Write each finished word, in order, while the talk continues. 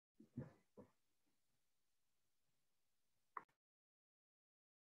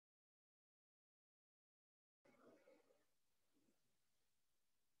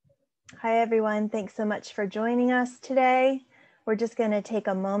Hi, everyone. Thanks so much for joining us today. We're just going to take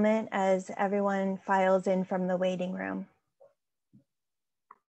a moment as everyone files in from the waiting room.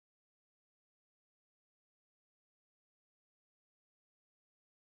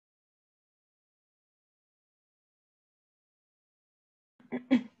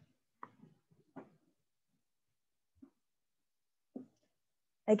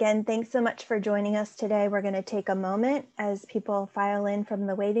 Again, thanks so much for joining us today. We're going to take a moment as people file in from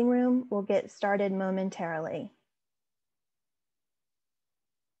the waiting room. We'll get started momentarily.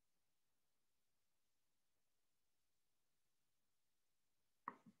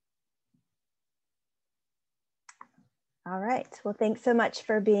 All right. Well, thanks so much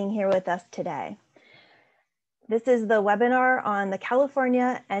for being here with us today. This is the webinar on the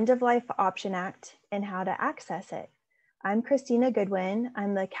California End-of-Life Option Act and how to access it. I'm Christina Goodwin.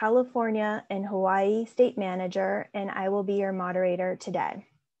 I'm the California and Hawaii State Manager, and I will be your moderator today.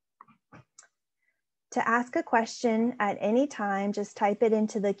 To ask a question at any time, just type it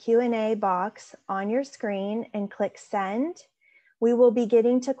into the Q&A box on your screen and click send. We will be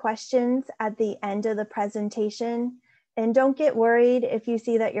getting to questions at the end of the presentation. And don't get worried if you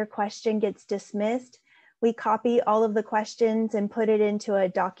see that your question gets dismissed. We copy all of the questions and put it into a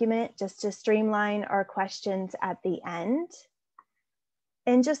document just to streamline our questions at the end.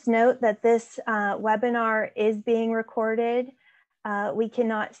 And just note that this webinar is being recorded. We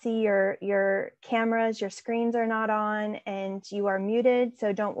cannot see your cameras, your screens are not on, and you are muted.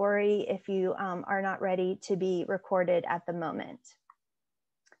 So don't worry if you are not ready to be recorded at the moment.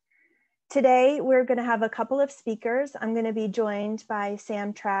 Today, we're going to have a couple of speakers. I'm going to be joined by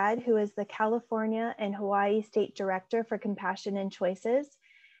Sam Trad, who is the California and Hawaii State Director for Compassion and Choices.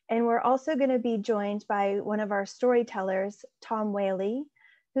 And we're also going to be joined by one of our storytellers, Tom Whaley,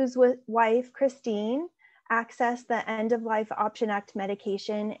 whose wife, Christine, accessed the End-of-Life Option Act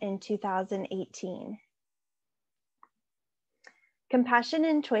medication in 2018. Compassion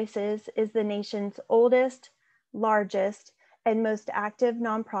and Choices is the nation's oldest, largest, and most active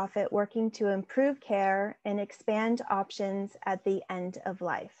nonprofit working to improve care and expand options at the end of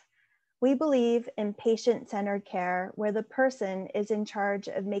life. We believe in patient-centered care where the person is in charge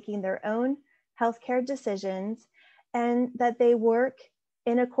of making their own healthcare decisions and that they work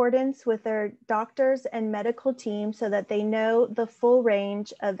in accordance with their doctors and medical team so that they know the full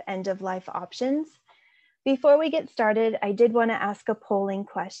range of end-of-life options. Before we get started, I did want to ask a polling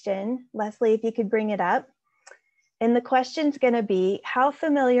question. Leslie, if you could bring it up. And the question's going to be, how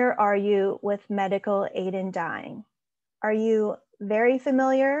familiar are you with medical aid in dying? Are you very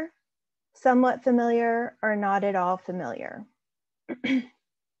familiar, somewhat familiar, or not at all familiar?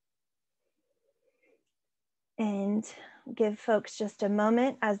 And give folks just a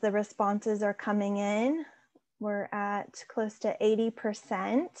moment as the responses are coming in. We're at close to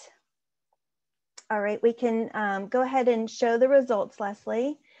 80%. All right, we can go ahead and show the results,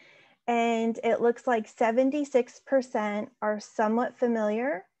 Leslie. And it looks like 76% are somewhat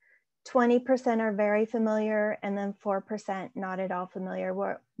familiar, 20% are very familiar, and then 4% not at all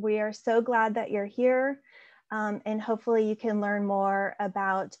familiar. We are so glad that you're here, and hopefully you can learn more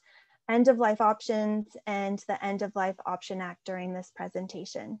about end-of-life options and the End-of-Life Option Act during this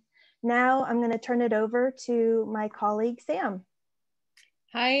presentation. Now I'm going to turn it over to my colleague, Sam.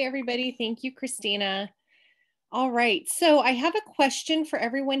 Hi, everybody. Thank you, Christina. All right, so I have a question for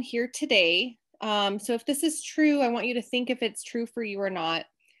everyone here today. So if this is true, I want you to think if it's true for you or not.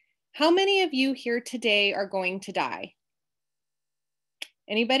 How many of you here today are going to die?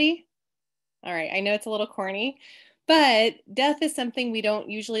 Anybody? All right, I know it's a little corny, but death is something we don't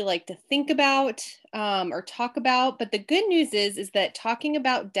usually like to think about or talk about. But the good news is that talking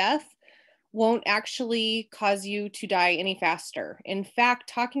about death won't actually cause you to die any faster. In fact,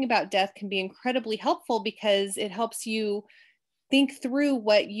 talking about death can be incredibly helpful because it helps you think through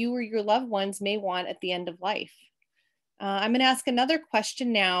what you or your loved ones may want at the end of life. I'm going to ask another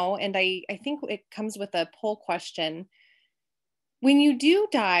question now, and I think it comes with a poll question. When you do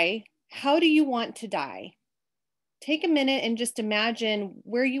die, how do you want to die? Take a minute and just imagine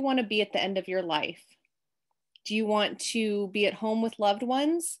where you want to be at the end of your life. Do you want to be at home with loved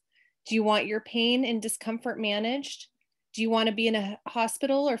ones? Do you want your pain and discomfort managed? Do you want to be in a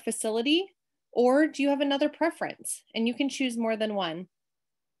hospital or facility? Or do you have another preference? And you can choose more than one.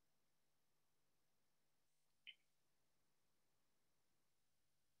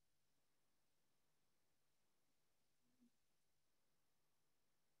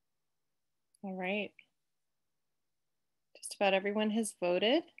 All right. Just about everyone has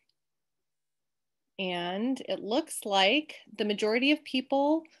voted. And it looks like the majority of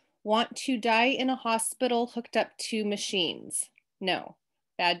people want to die in a hospital hooked up to machines. No,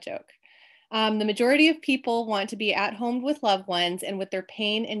 bad joke. The majority of people want to be at home with loved ones and with their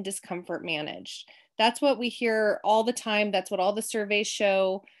pain and discomfort managed. That's what we hear all the time. That's what all the surveys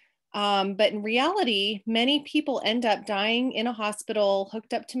show. But in reality, many people end up dying in a hospital,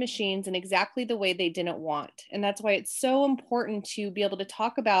 hooked up to machines in exactly the way they didn't want. And that's why it's so important to be able to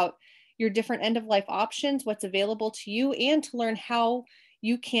talk about your different end of life options, what's available to you, and to learn how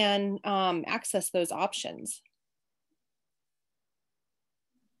you can access those options.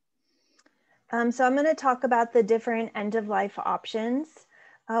 So I'm going to talk about the different end of life options.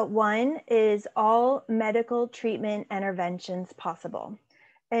 One is all medical treatment interventions possible.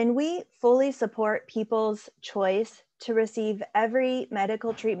 And we fully support people's choice to receive every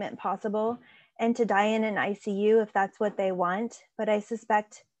medical treatment possible and to die in an ICU if that's what they want. But I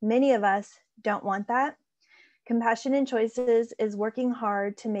suspect many of us don't want that. Compassion and Choices is working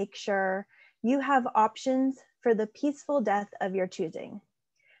hard to make sure you have options for the peaceful death of your choosing.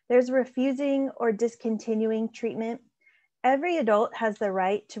 There's refusing or discontinuing treatment. Every adult has the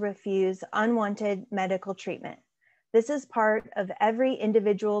right to refuse unwanted medical treatment. This is part of every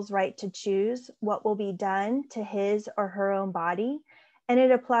individual's right to choose what will be done to his or her own body, and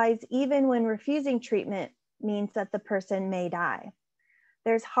it applies even when refusing treatment means that the person may die.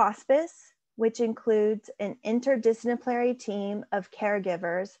 There's hospice, which includes an interdisciplinary team of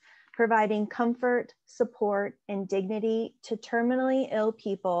caregivers providing comfort, support, and dignity to terminally ill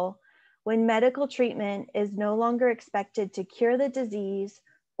people when medical treatment is no longer expected to cure the disease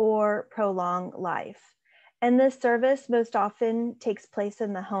or prolong life. And this service most often takes place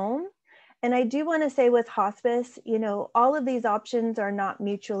in the home. And I do want to say with hospice, all of these options are not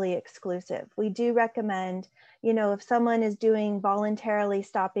mutually exclusive. We do recommend, if someone is doing voluntarily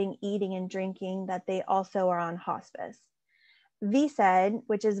stopping eating and drinking, that they also are on hospice. VSED,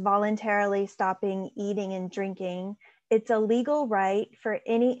 which is voluntarily stopping eating and drinking, it's a legal right for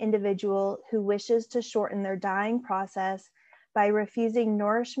any individual who wishes to shorten their dying process by refusing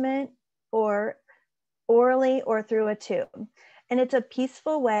nourishment or orally or through a tube. And it's a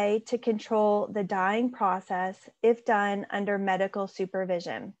peaceful way to control the dying process if done under medical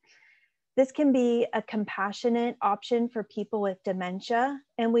supervision. This can be a compassionate option for people with dementia,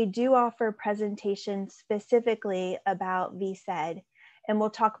 and we do offer presentations specifically about VSED, and we'll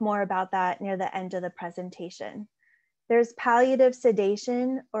talk more about that near the end of the presentation. There's palliative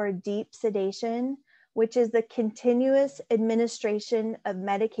sedation or deep sedation, which is the continuous administration of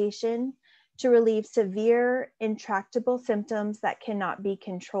medication to relieve severe, intractable symptoms that cannot be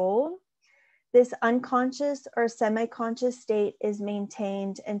controlled. This unconscious or semi-conscious state is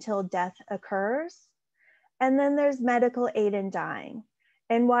maintained until death occurs. And then there's medical aid in dying.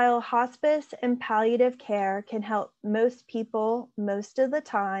 And while hospice and palliative care can help most people most of the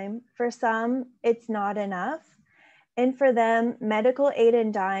time, for some, it's not enough. And for them, medical aid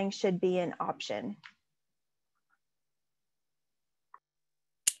in dying should be an option.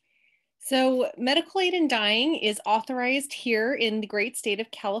 So medical aid in dying is authorized here in the great state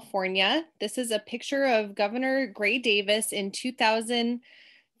of California. This is a picture of Governor Gray Davis in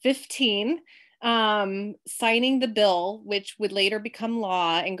 2015 signing the bill, which would later become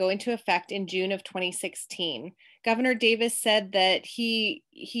law and go into effect in June of 2016. Governor Davis said that he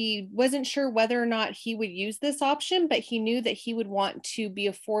wasn't sure whether or not he would use this option, but he knew that he would want to be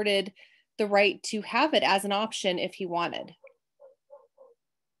afforded the right to have it as an option if he wanted.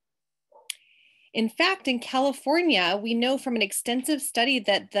 In fact, in California, we know from an extensive study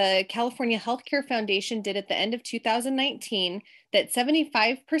that the California Healthcare Foundation did at the end of 2019 that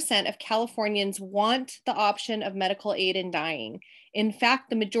 75% of Californians want the option of medical aid in dying. In fact,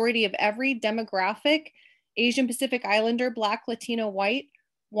 the majority of every demographic, Asian Pacific Islander, Black, Latino, White,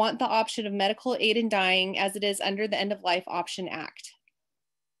 want the option of medical aid in dying as it is under the End of Life Option Act.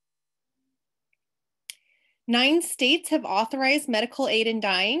 9 states have authorized medical aid in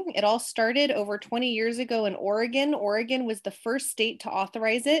dying. It all started over 20 years ago in Oregon. Oregon was the first state to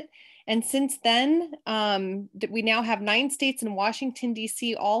authorize it. And since then, we now have 9 states and Washington,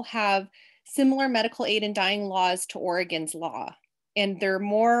 D.C. all have similar medical aid in dying laws to Oregon's law. And there are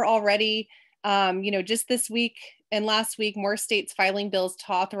more already, just this week and last week, more states filing bills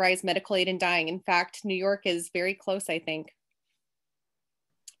to authorize medical aid in dying. In fact, New York is very close, I think.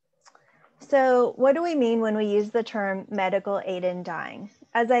 So what do we mean when we use the term medical aid in dying?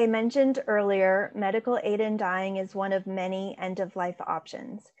 As I mentioned earlier, medical aid in dying is one of many end-of-life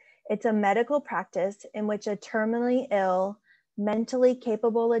options. It's a medical practice in which a terminally ill, mentally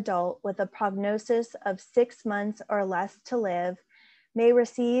capable adult with a prognosis of 6 months or less to live may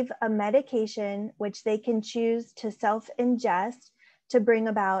receive a medication which they can choose to self-ingest to bring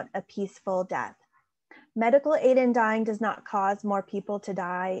about a peaceful death. Medical aid in dying does not cause more people to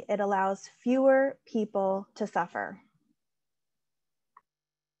die. It allows fewer people to suffer.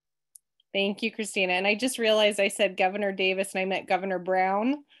 Thank you, Christina. And I just realized I said Governor Davis and I meant Governor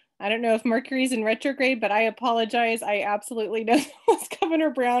Brown. I don't know if Mercury's in retrograde, but I apologize. I absolutely know it was Governor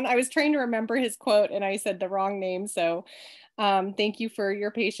Brown. I was trying to remember his quote and I said the wrong name. So thank you for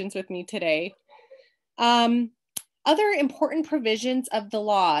your patience with me today. Other important provisions of the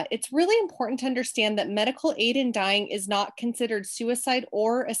law. It's really important to understand that medical aid in dying is not considered suicide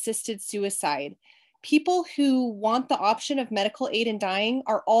or assisted suicide. People who want the option of medical aid in dying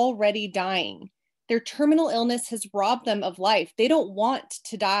are already dying. Their terminal illness has robbed them of life. They don't want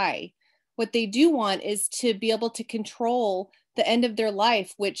to die. What they do want is to be able to control the end of their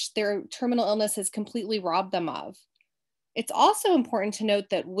life, which their terminal illness has completely robbed them of. It's also important to note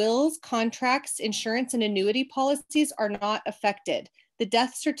that wills, contracts, insurance, and annuity policies are not affected. The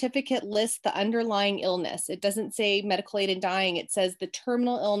death certificate lists the underlying illness. It doesn't say medical aid in dying. It says the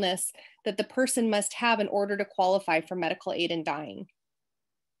terminal illness that the person must have in order to qualify for medical aid in dying.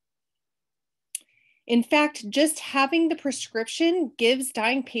 In fact, just having the prescription gives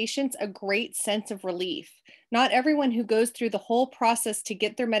dying patients a great sense of relief. Not everyone who goes through the whole process to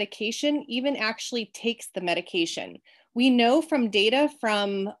get their medication even actually takes the medication. We know from data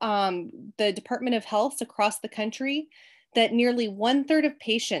from the Department of Health across the country that nearly 1/3 of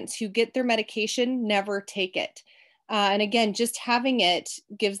patients who get their medication never take it. And again, just having it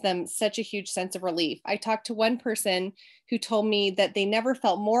gives them such a huge sense of relief. I talked to one person who told me that they never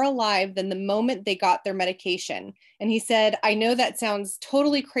felt more alive than the moment they got their medication. And he said, I know that sounds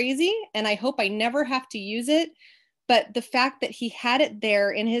totally crazy, and I hope I never have to use it. But the fact that he had it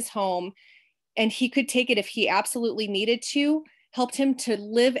there in his home and he could take it if he absolutely needed to helped him to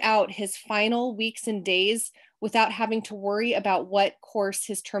live out his final weeks and days without having to worry about what course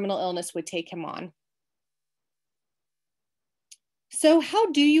his terminal illness would take him on. So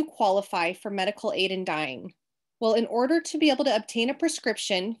how do you qualify for medical aid in dying? Well, in order to be able to obtain a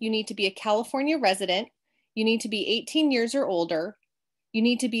prescription, you need to be a California resident, you need to be 18 years or older, you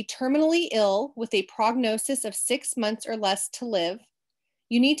need to be terminally ill with a prognosis of 6 months or less to live,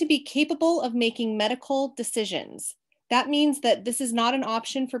 you need to be capable of making medical decisions. That means that this is not an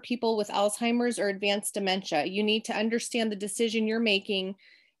option for people with Alzheimer's or advanced dementia. You need to understand the decision you're making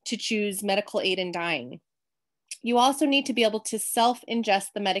to choose medical aid in dying. You also need to be able to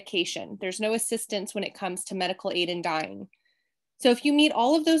self-ingest the medication. There's no assistance when it comes to medical aid in dying. So if you meet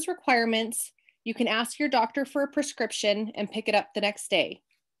all of those requirements, you can ask your doctor for a prescription and pick it up the next day.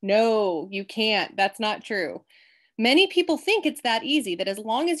 No, you can't. That's not true. Many people think it's that easy, that as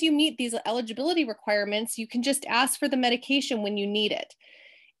long as you meet these eligibility requirements, you can just ask for the medication when you need it.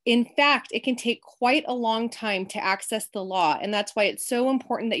 In fact, it can take quite a long time to access the law, and that's why it's so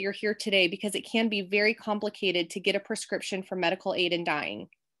important that you're here today, because it can be very complicated to get a prescription for medical aid in dying.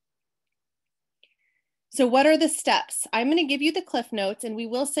 So what are the steps? I'm going to give you the Cliff Notes, and we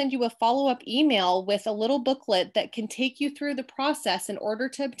will send you a follow-up email with a little booklet that can take you through the process in order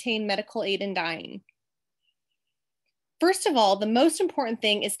to obtain medical aid in dying. First of all, the most important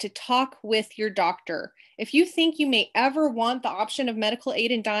thing is to talk with your doctor. If you think you may ever want the option of medical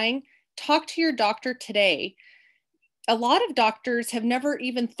aid in dying, talk to your doctor today. A lot of doctors have never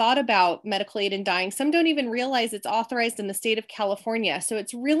even thought about medical aid in dying. Some don't even realize it's authorized in the state of California. So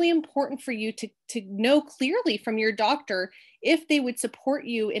it's really important for you to know clearly from your doctor if they would support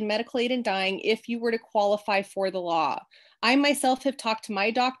you in medical aid in dying if you were to qualify for the law. I myself have talked to my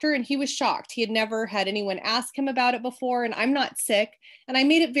doctor and he was shocked. He had never had anyone ask him about it before, and I'm not sick. And I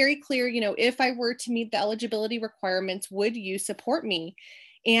made it very clear, if I were to meet the eligibility requirements, would you support me?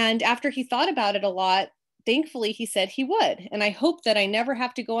 And after he thought about it a lot, thankfully he said he would. And I hope that I never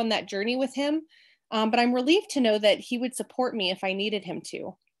have to go on that journey with him. But I'm relieved to know that he would support me if I needed him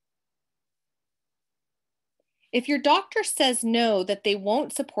to. If your doctor says no, that they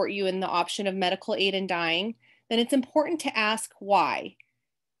won't support you in the option of medical aid in dying, then it's important to ask why.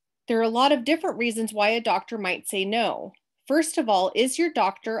 There are a lot of different reasons why a doctor might say no. First of all, is your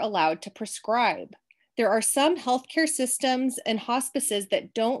doctor allowed to prescribe? There are some healthcare systems and hospices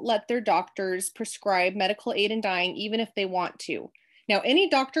that don't let their doctors prescribe medical aid in dying, even if they want to. Now, any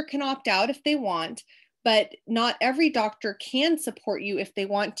doctor can opt out if they want, but not every doctor can support you if they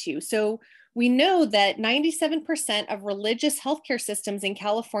want to. So we know that 97% of religious healthcare systems in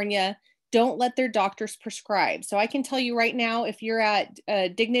California don't let their doctors prescribe. So I can tell you right now, if you're at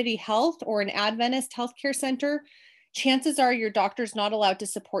Dignity Health or an Adventist healthcare center, chances are your doctor's not allowed to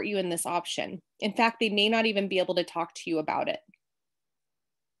support you in this option. In fact, they may not even be able to talk to you about it.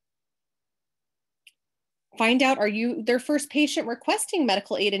 Find out, are you their first patient requesting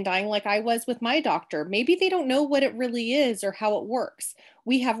medical aid in dying like I was with my doctor? Maybe they don't know what it really is or how it works.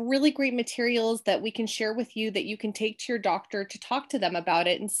 We have really great materials that we can share with you that you can take to your doctor to talk to them about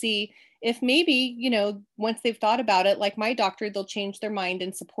it and see if maybe, once they've thought about it, like my doctor, they'll change their mind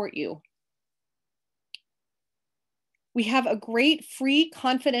and support you. We have a great free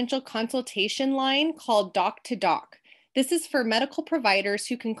confidential consultation line called Doc to Doc. This is for medical providers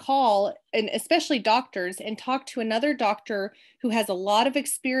who can call, and especially doctors, and talk to another doctor who has a lot of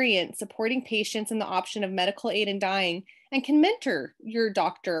experience supporting patients in the option of medical aid in dying and can mentor your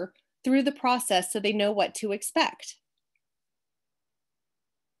doctor through the process so they know what to expect.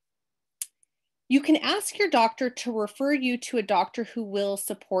 You can ask your doctor to refer you to a doctor who will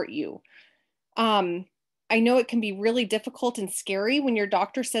support you. I know it can be really difficult and scary when your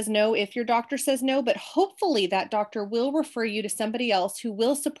doctor says no, if your doctor says no, but hopefully that doctor will refer you to somebody else who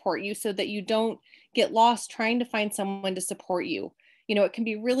will support you so that you don't get lost trying to find someone to support you. It can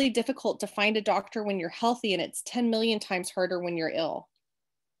be really difficult to find a doctor when you're healthy, and it's 10 million times harder when you're ill.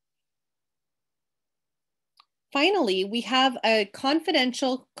 Finally, we have a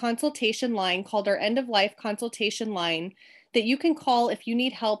confidential consultation line called our end of life consultation line that you can call if you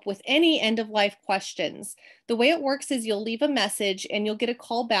need help with any end of life questions. The way it works is you'll leave a message and you'll get a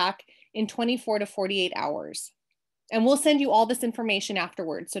call back in 24 to 48 hours. And we'll send you all this information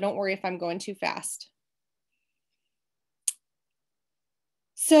afterwards, so don't worry if I'm going too fast.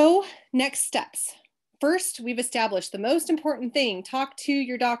 So, next steps. First, we've established the most important thing: talk to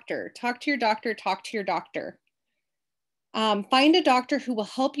your doctor, talk to your doctor, talk to your doctor. Find a doctor who will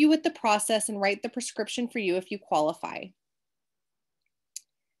help you with the process and write the prescription for you if you qualify.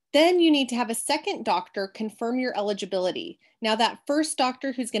 Then you need to have a second doctor confirm your eligibility. Now, that first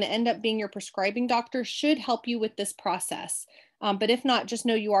doctor who's going to end up being your prescribing doctor should help you with this process. But if not, just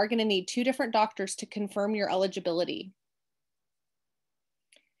know you are going to need 2 different doctors to confirm your eligibility.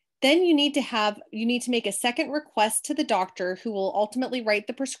 Then you need to make a second request to the doctor who will ultimately write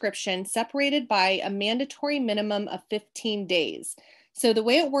the prescription, separated by a mandatory minimum of 15 days. So the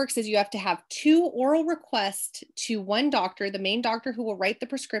way it works is you have to have 2 oral requests to one doctor, the main doctor who will write the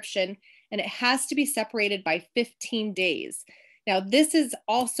prescription, and it has to be separated by 15 days. Now, this is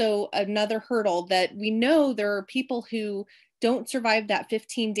also another hurdle that we know there are people who don't survive that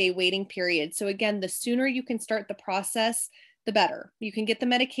 15-day waiting period. So again, the sooner you can start the process, the better. You can get the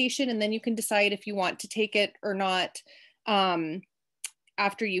medication and then you can decide if you want to take it or not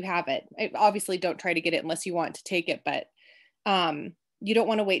after you have it. Obviously, don't try to get it unless you want to take it, but you don't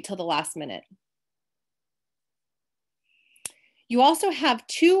want to wait till the last minute. You also have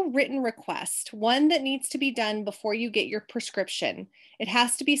 2 written requests, one that needs to be done before you get your prescription. It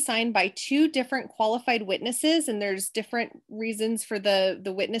has to be signed by 2 different qualified witnesses, and there's different reasons for the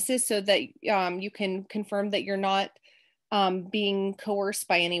witnesses so that you can confirm that you're not being coerced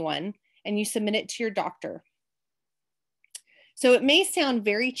by anyone, and you submit it to your doctor. So it may sound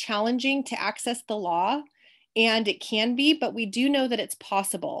very challenging to access the law, and it can be, but we do know that it's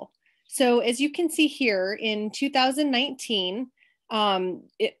possible. So as you can see here, in 2019,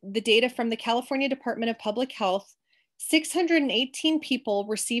 the data from the California Department of Public Health, 618 people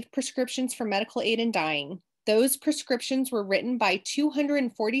received prescriptions for medical aid in dying. Those prescriptions were written by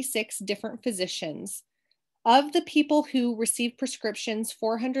 246 different physicians. Of the people who received prescriptions,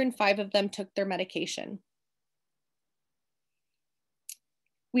 405 of them took their medication.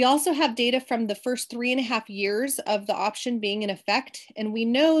 We also have data from the first 3.5 years of the option being in effect, and we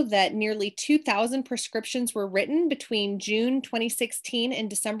know that nearly 2,000 prescriptions were written between June 2016 and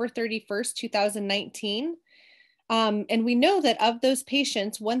December 31st, 2019. And we know that of those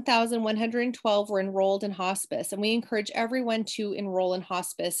patients, 1,112 were enrolled in hospice, and we encourage everyone to enroll in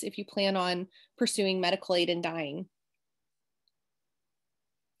hospice if you plan on pursuing medical aid in dying.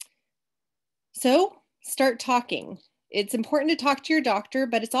 So start talking. It's important to talk to your doctor,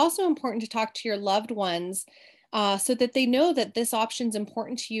 but it's also important to talk to your loved ones so that they know that this option is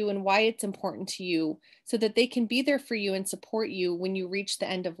important to you and why it's important to you, so that they can be there for you and support you when you reach the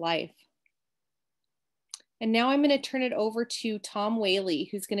end of life. And now I'm going to turn it over to Tom Whaley,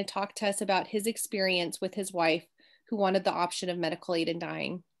 who's going to talk to us about his experience with his wife who wanted the option of medical aid in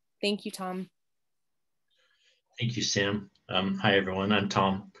dying. Thank you, Tom. Thank you, Sam. Hi, everyone. I'm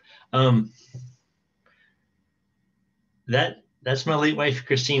Tom. That's my late wife,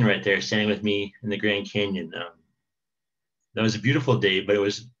 Christine, right there, standing with me in the Grand Canyon. That was a beautiful day, but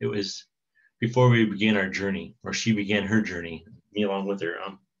it was before we began our journey, or she began her journey, me along with her.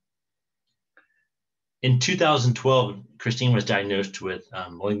 In 2012, Christine was diagnosed with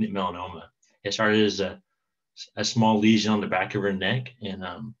malignant melanoma. It started as a small lesion on the back of her neck,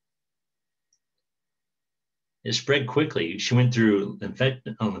 and it spread quickly. She went through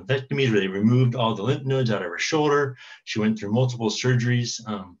lymphdectomies where they removed all the lymph nodes out of her shoulder. She went through multiple surgeries,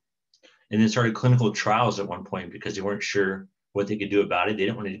 and then started clinical trials at one point because they weren't sure what they could do about it. They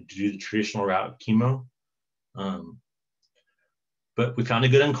didn't want to do the traditional route, chemo. But we found a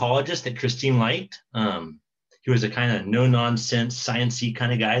good oncologist that Christine liked. He was a kind of no-nonsense, science-y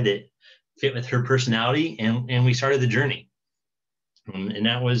kind of guy that fit with her personality, and we started the journey. And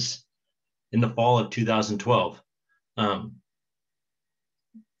that was in the fall of 2012.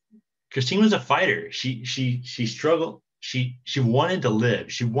 Christine was a fighter. She struggled. She wanted to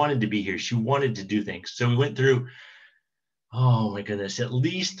live. She wanted to be here. She wanted to do things. So we went through, oh my goodness, at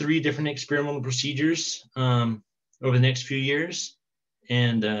least 3 different experimental procedures over the next few years.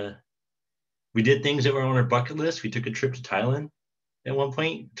 And we did things that were on our bucket list. We took a trip to Thailand at one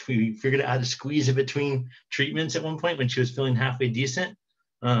point. We figured out how to squeeze in between treatments at one point when she was feeling halfway decent.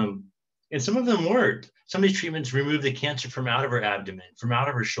 And some of them worked. Some of these treatments removed the cancer from out of her abdomen, from out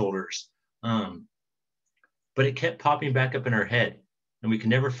of her shoulders. But it kept popping back up in her head, and we could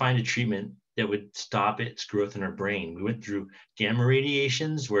never find a treatment that would stop its growth in her brain. We went through gamma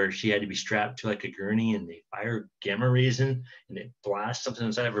radiations where she had to be strapped to like a gurney, and they fire gamma rays in, and it blasts something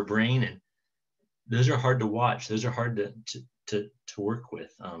inside of her brain. And those are hard to watch. Those are hard to work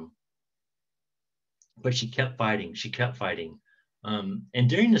with. But she kept fighting. She kept fighting. And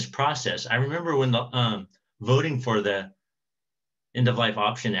during this process, I remember when voting for the End of Life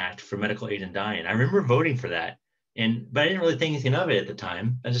Option Act for medical aid in dying. I remember voting for that, but I didn't really think anything of it at the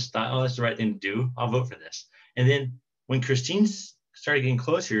time. I just thought, oh, that's the right thing to do. I'll vote for this. And then when Christine started getting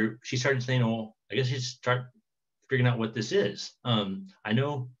closer, she started saying, "Oh, I guess you should start figuring out what this is. I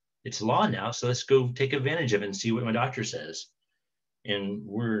know it's law now, so let's go take advantage of it and see what my doctor says." And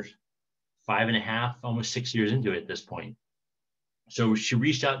we're 5.5, almost 6 years into it at this point. So she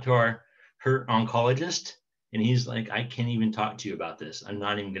reached out to her oncologist, and he's like, "I can't even talk to you about this. I'm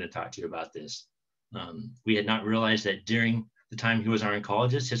not even going to talk to you about this." We had not realized that during the time he was our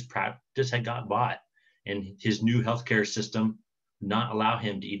oncologist, his practice had got bought, and his new healthcare system would not allow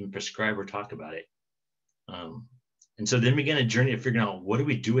him to even prescribe or talk about it. And so then began a journey of figuring out, what do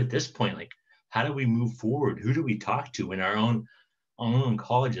we do at this point? Like, how do we move forward? Who do we talk to when our own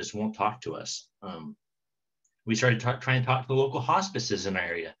oncologist won't talk to us? We started trying to talk to the local hospices in our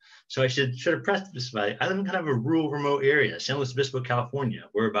area. So I should have prefaced this by, I live in kind of a rural, remote area, San Luis Obispo, California.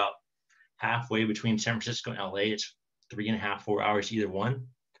 We're about halfway between San Francisco and LA. It's 3.5, 4 hours either one.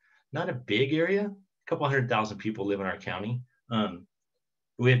 Not a big area. A couple 100,000 people live in our county.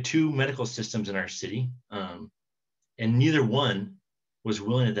 We have 2 medical systems in our city, and neither one was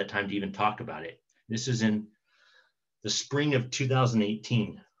willing at that time to even talk about it. This is in the spring of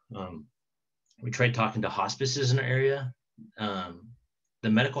 2018. We tried talking to hospices in our area. The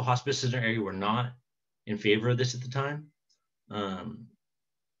medical hospices in our area were not in favor of this at the time.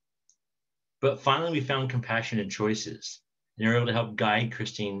 But finally, we found Compassion and Choices, and they were able to help guide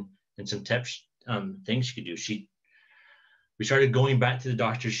Christine in some tips, things she could do. We started going back to the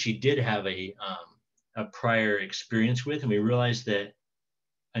doctors she did have a prior experience with, and we realized that,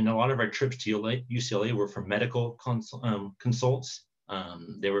 and a lot of our trips to UCLA were for medical consults.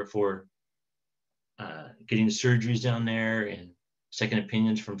 They were for getting surgeries down there and second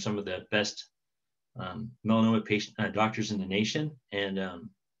opinions from some of the best melanoma patient doctors in the nation. And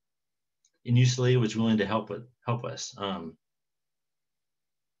UCLA was willing to help us.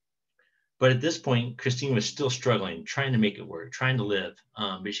 But at this point, Christine was still struggling, trying to make it work, trying to live,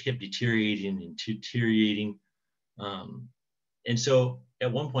 but she kept deteriorating and deteriorating. And so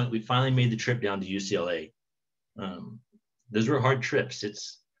at one point, we finally made the trip down to UCLA. Those were hard trips.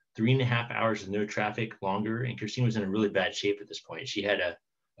 It's 3.5 hours with no traffic, longer, and Christine was in a really bad shape at this point. She had a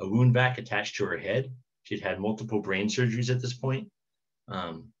wound vac attached to her head. She'd had multiple brain surgeries at this point.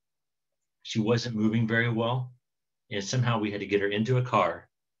 She wasn't moving very well, and somehow we had to get her into a car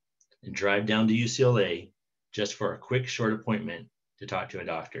and drive down to UCLA just for a quick, short appointment to talk to a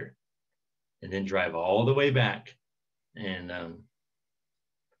doctor, and then drive all the way back. And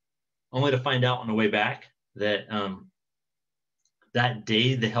only to find out on the way back that that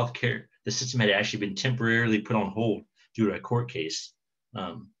day, the system had actually been temporarily put on hold due to a court case.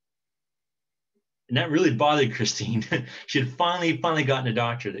 And that really bothered Christine. She had finally gotten a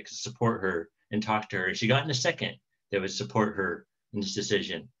doctor that could support her and talk to her. And she got in a second that would support her in this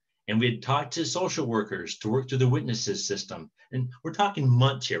decision. And we had talked to social workers to work through the witnesses system. And we're talking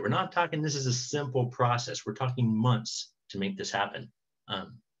months here. We're not talking, this is a simple process. We're talking months to make this happen.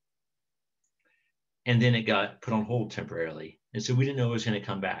 And then it got put on hold temporarily. And so we didn't know it was going to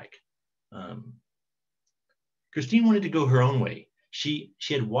come back. Christine wanted to go her own way. She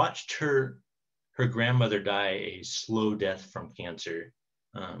had watched her her grandmother die a slow death from cancer.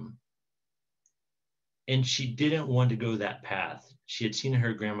 And she didn't want to go that path. She had seen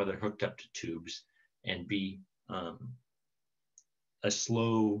her grandmother hooked up to tubes and be a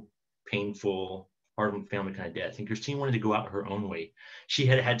slow, painful, part of family kind of death. And Christine wanted to go out her own way. She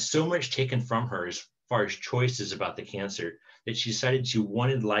had had so much taken from her as far as choices about the cancer that she decided she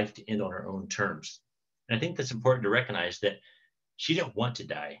wanted life to end on her own terms. And I think that's important to recognize that she didn't want to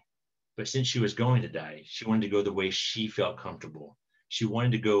die, but since she was going to die, she wanted to go the way she felt comfortable. She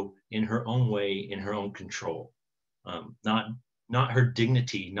wanted to go in her own way, in her own control, not her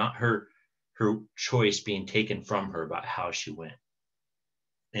dignity, not her choice being taken from her about how she went.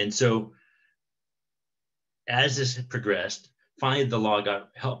 And so as this progressed, finally the law got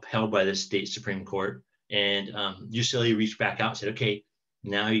upheld by the state Supreme Court, and UCLA reached back out and said, okay,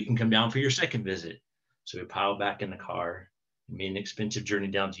 now you can come down for your second visit. So we piled back in the car, made an expensive journey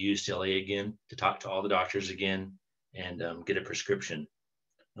down to UCLA again to talk to all the doctors again and get a prescription.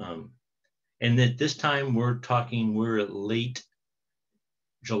 And at this time we're late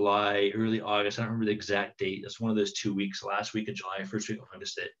July, early August. I don't remember the exact date. That's one of those 2 weeks, last week of July, first week of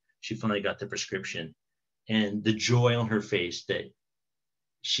August, that she finally got the prescription. And the joy on her face that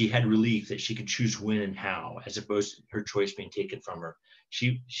she had relief that she could choose when and how, as opposed to her choice being taken from her.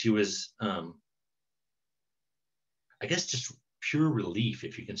 She was, I guess, just pure relief,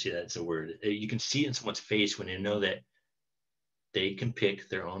 if you can see that's a word. You can see it in someone's face when they know that they can pick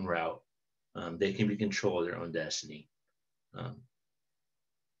their own route. They can be in control of their own destiny.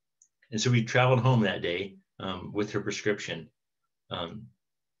 And so we traveled home that day with her prescription.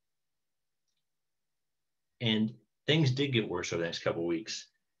 And things did get worse over the next couple of weeks.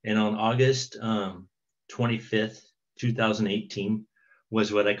 And on August 25th, 2018,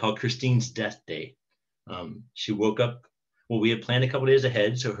 was what I call Christine's death day. She woke up, well, we had planned a couple of days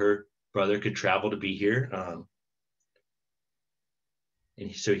ahead so her brother could travel to be here.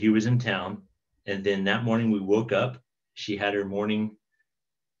 And so he was in town. And then that morning we woke up. She had her morning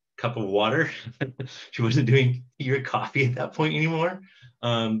cup of water. She wasn't doing tea or coffee at that point anymore.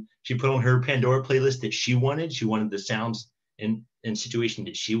 She put on her Pandora playlist that she wanted. She wanted the sounds and situation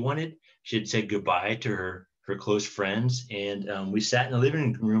that she wanted. She had said goodbye to her close friends. And we sat in the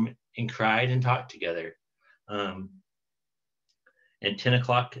living room and cried and talked together. And 10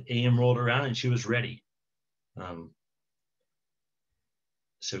 o'clock a.m. rolled around and she was ready.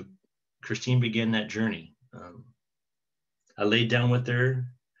 So Christine began that journey. I laid down with her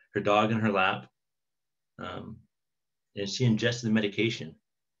dog in her lap, and she ingested the medication.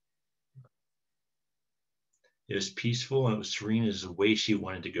 It was peaceful and it was serene as the way she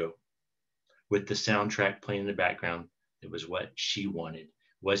wanted to go. With the soundtrack playing in the background, it was what she wanted. It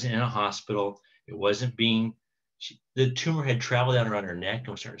wasn't in a hospital. It wasn't the tumor had traveled out around her neck and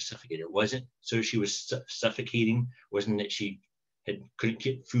was starting to suffocate her. It wasn't so she was suffocating. It wasn't that she couldn't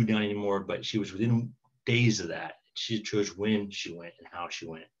get food down anymore, but she was within days of that. She chose when she went and how she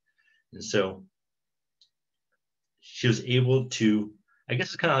went. And so she was able to, I guess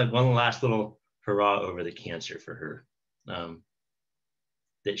it's kind of like one last little hurrah over the cancer for her,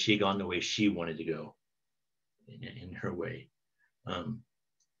 that she had gone the way she wanted to go in her way.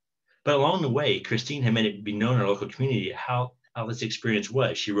 But along the way, Christine had made it be known in our local community how this experience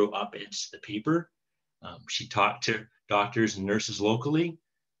was. She wrote op-eds to the paper. She talked to doctors and nurses locally.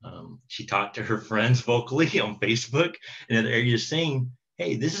 She talked to her friends vocally on Facebook and other areas saying,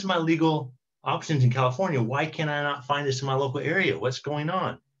 hey, this is my legal options in California. Why can I not find this in my local area? What's going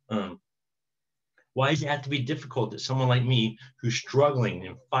on? Why does it have to be difficult that someone like me, who's struggling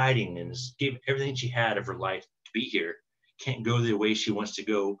and fighting and gave everything she had of her life to be here, can't go the way she wants to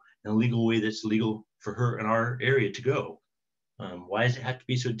go in a legal way that's legal for her in our area to go? Why does it have to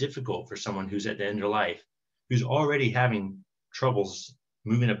be so difficult for someone who's at the end of their life, who's already having troubles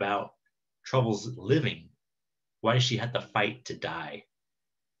moving about, troubles living? Why does she have to fight to die?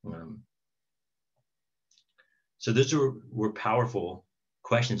 So those were powerful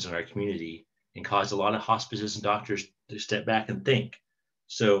questions in our community and caused a lot of hospices and doctors to step back and think.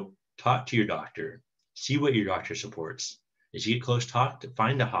 So talk to your doctor, see what your doctor supports. As you get close,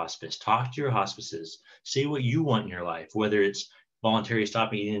 find a hospice, talk to your hospices, say what you want in your life, whether it's voluntary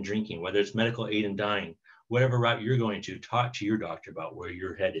stopping eating and drinking, whether it's medical aid and dying, whatever route you're going to, talk to your doctor about where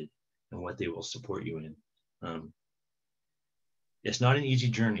you're headed and what they will support you in. It's not an easy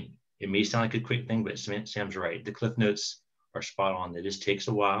journey. It may sound like a quick thing, but Sam's right. The Cliff Notes are spot on. It just takes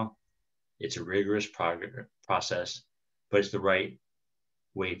a while. It's a rigorous process, but it's the right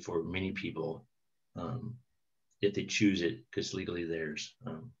way for many people if they choose it, because it's legally theirs.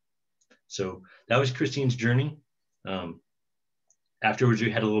 So that was Christine's journey. afterwards,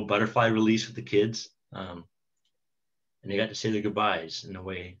 we had a little butterfly release with the kids. And they got to say their goodbyes in a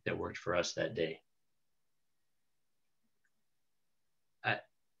way that worked for us that day. I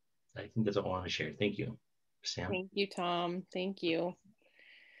think that's all I want to share. Thank you, Sam. Thank you, Tom. Thank you.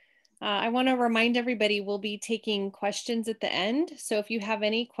 I want to remind everybody we'll be taking questions at the end. So if you have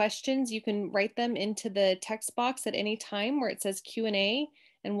any questions, you can write them into the text box at any time where it says Q&A,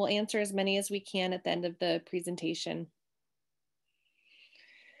 and we'll answer as many as we can at the end of the presentation.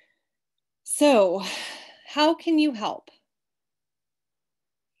 So how can you help?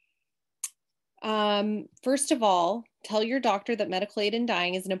 First of all, tell your doctor that medical aid in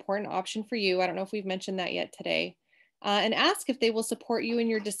dying is an important option for you. I don't know if we've mentioned that yet today. And ask if they will support you in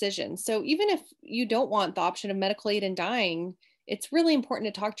your decision. So even if you don't want the option of medical aid in dying, it's really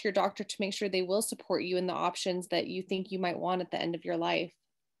important to talk to your doctor to make sure they will support you in the options that you think you might want at the end of your life.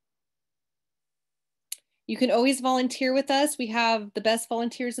 You can always volunteer with us. We have the best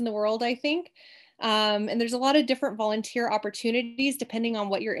volunteers in the world, I think. And there's a lot of different volunteer opportunities depending on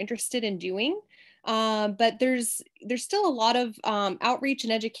what you're interested in doing. But there's still a lot of outreach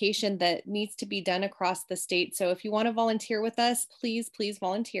and education that needs to be done across the state. So if you want to volunteer with us, please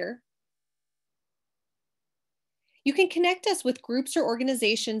volunteer. You can connect us with groups or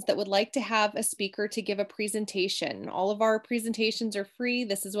organizations that would like to have a speaker to give a presentation. All of our presentations are free.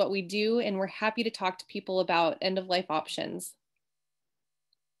 This is what we do, and we're happy to talk to people about end-of-life options.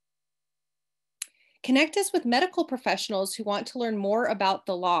 Connect us with medical professionals who want to learn more about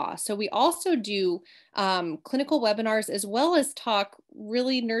the law. So we also do clinical webinars as well as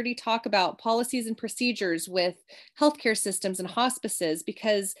really nerdy talk about policies and procedures with healthcare systems and hospices,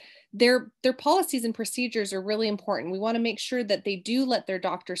 because their policies and procedures are really important. We want to make sure that they do let their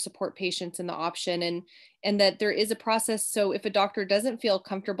doctor support patients in the option, and that there is a process. So if a doctor doesn't feel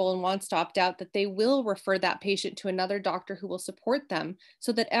comfortable and wants to opt out, that they will refer that patient to another doctor who will support them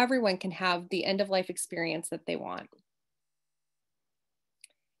so that everyone can have the end of life experience that they want.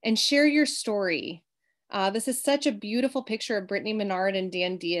 And share your story. This is such a beautiful picture of Brittany Menard and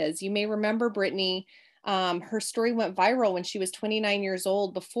Dan Diaz. You may remember Brittany. Her story went viral when she was 29 years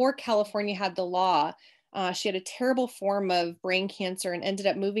old, before California had the law. She had a terrible form of brain cancer and ended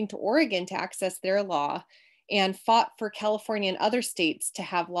up moving to Oregon to access their law, and fought for California and other states to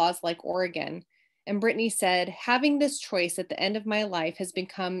have laws like Oregon. And Brittany said, "Having this choice at the end of my life has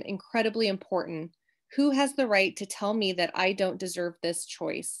become incredibly important. Who has the right to tell me that I don't deserve this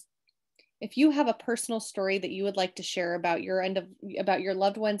choice?" If you have a personal story that you would like to share about your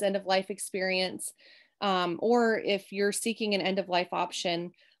loved one's end of life experience, or if you're seeking an end of life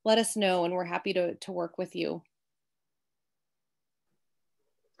option, let us know, and we're happy to work with you.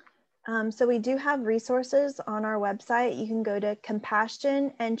 So we do have resources on our website. You can go to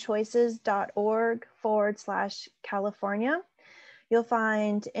compassionandchoices.org/California. You'll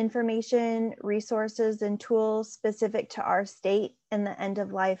find information, resources, and tools specific to our state and the End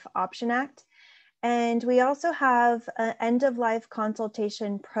of Life Option Act. And we also have an end of life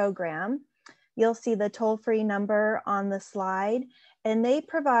consultation program. You'll see the toll-free number on the slide, and they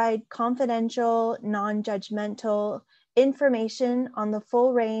provide confidential, non-judgmental information on the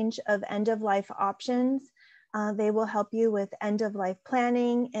full range of end of life options. They will help you with end of life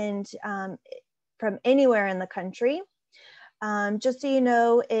planning and from anywhere in the country. Just so you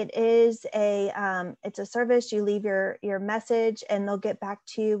know, it's a service. You leave your message and they'll get back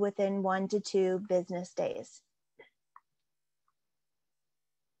to you within 1 to 2 business days.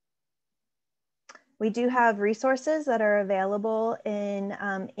 We do have resources that are available in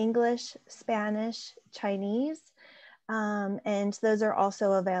English, Spanish, Chinese, and those are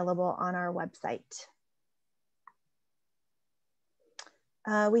also available on our website.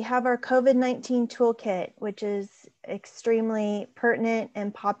 We have our COVID-19 toolkit, which is extremely pertinent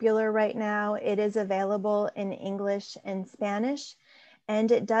and popular right now. It is available in English and Spanish,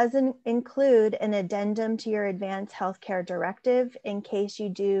 and it does include an addendum to your advanced healthcare directive in case you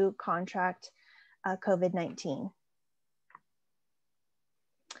do contract COVID-19.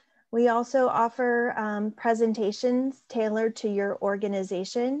 We also offer presentations tailored to your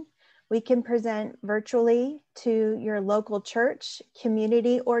organization. We can present virtually to your local church,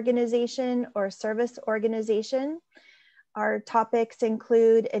 community organization, or service organization. Our topics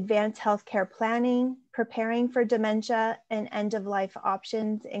include advanced healthcare planning, preparing for dementia, and end-of-life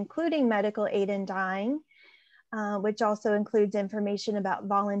options, including medical aid in dying, which also includes information about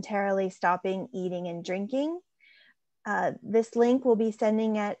voluntarily stopping eating and drinking. This link will be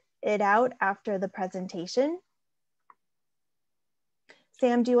sending it out after the presentation.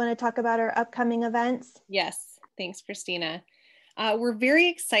 Sam, do you want to talk about our upcoming events? Yes, thanks, Christina. We're very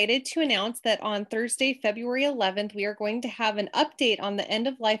excited to announce that on Thursday, February 11th, we are going to have an update on the End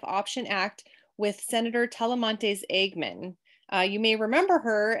of Life Option Act with Senator Talamantes Eggman. You may remember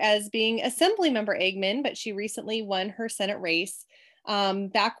her as being Assemblymember Eggman, but she recently won her Senate race.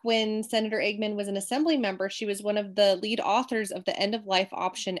 Back when Senator Eggman was an Assembly member, she was one of the lead authors of the End of Life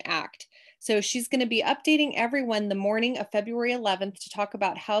Option Act. So she's going to be updating everyone the morning of February 11th to talk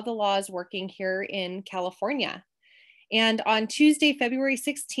about how the law is working here in California. And on Tuesday, February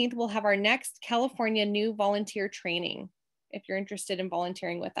 16th, we'll have our next California New Volunteer Training, if you're interested in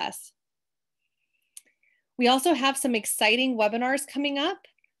volunteering with us. We also have some exciting webinars coming up.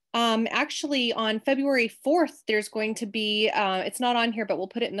 Actually, on February 4th, there's going to be, it's not on here, but we'll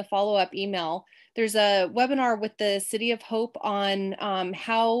put it in the follow-up email. There's a webinar with the City of Hope on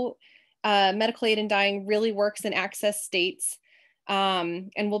how medical aid in dying really works in access states.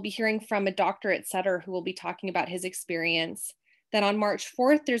 And we'll be hearing from a doctor at Sutter who will be talking about his experience. Then on March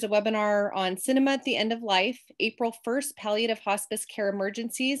 4th, there's a webinar on cinema at the end of life, April 1st, palliative hospice care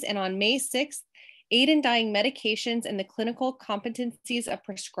emergencies, and on May 6th, aid in dying medications and the clinical competencies of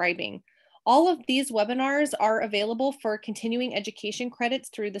prescribing. All of these webinars are available for continuing education credits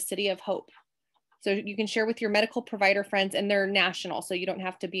through the City of Hope. So you can share with your medical provider friends, and they're national, so you don't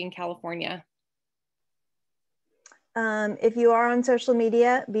have to be in California. If you are on social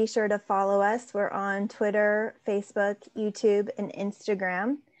media, be sure to follow us. We're on Twitter, Facebook, YouTube, and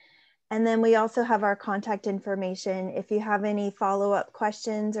Instagram. And then we also have our contact information. If you have any follow-up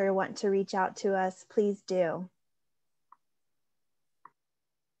questions or want to reach out to us, please do.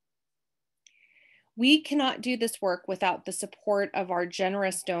 We cannot do this work without the support of our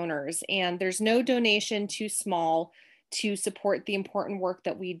generous donors, and there's no donation too small to support the important work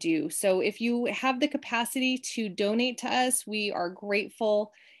that we do. So if you have the capacity to donate to us, we are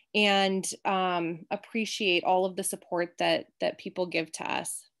grateful and appreciate all of the support that people give to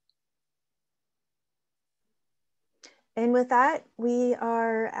us. And with that, we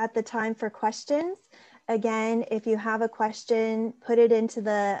are at the time for questions. Again, if you have a question, put it into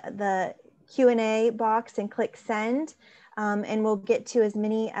the Q&A box and click send, and we'll get to as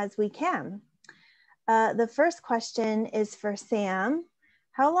many as we can. The first question is for Sam.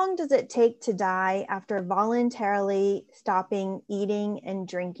 How long does it take to die after voluntarily stopping eating and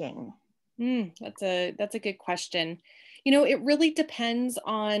drinking? That's a good question. You know, it really depends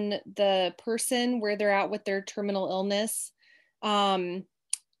on the person, where they're at with their terminal illness. You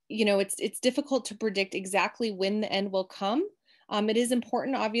know, it's difficult to predict exactly when the end will come. It is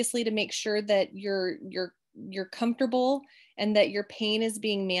important, obviously, to make sure that you're comfortable and that your pain is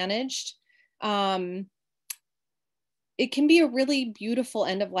being managed. It can be a really beautiful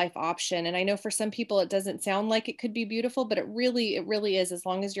end of life option. And I know for some people it doesn't sound like it could be beautiful, but it really is, as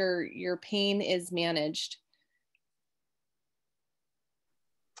long as your pain is managed.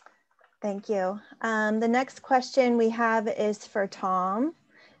 Thank you. The next question we have is for Tom.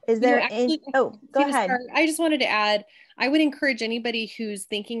 Is You know, there actually, any, oh, go ahead. I just wanted to add, I would encourage anybody who's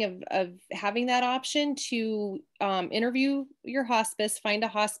thinking of having that option to interview your hospice, find a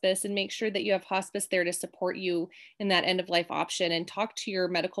hospice, and make sure that you have hospice there to support you in that end of life option, and talk to your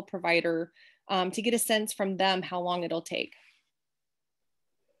medical provider to get a sense from them how long it'll take.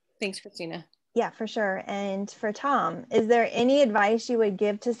 Thanks, Christina. Yeah, for sure. And for Tom, is there any advice you would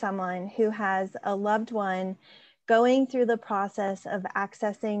give to someone who has a loved one going through the process of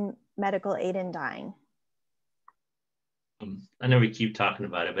accessing medical aid in dying? I know we keep talking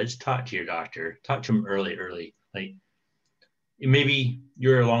about it, but just talk to your doctor. Talk to them early. Like, maybe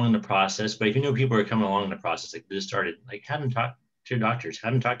you're along in the process, but if you know people are coming along in the process, like this started, like, have them talk to your doctors.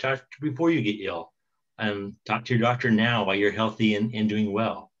 Have them talk to your doctor before you get ill. Talk to your doctor now while you're healthy and doing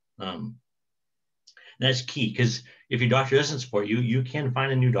well. That's key, because if your doctor doesn't support you, you can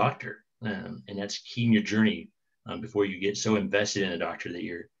find a new doctor. And that's key in your journey before you get so invested in a doctor that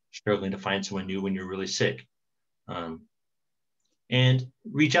you're struggling to find someone new when you're really sick. And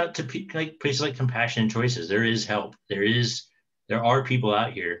reach out to places like Compassion and Choices. There is help. There are people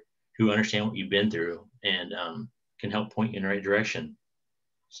out here who understand what you've been through and can help point you in the right direction.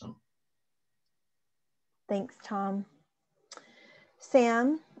 So, thanks, Tom.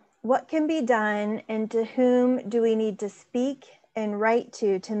 Sam, what can be done, and to whom do we need to speak and write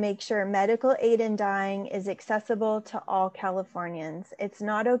to make sure medical aid in dying is accessible to all Californians? It's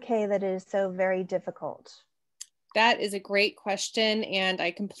not okay that it is so very difficult. That is a great question, and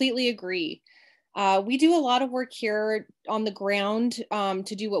I completely agree. We do a lot of work here on the ground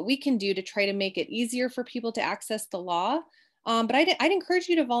to do what we can do to try to make it easier for people to access the law. But I'd encourage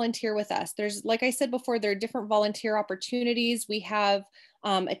you to volunteer with us. There's, like I said before, there are different volunteer opportunities. We have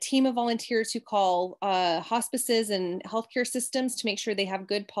a team of volunteers who call hospices and healthcare systems to make sure they have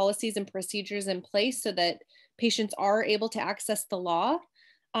good policies and procedures in place so that patients are able to access the law.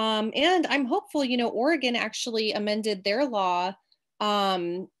 And I'm hopeful, Oregon actually amended their law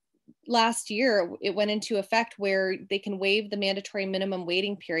last year. It went into effect where they can waive the mandatory minimum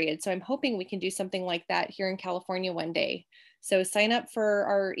waiting period. So I'm hoping we can do something like that here in California one day. So sign up for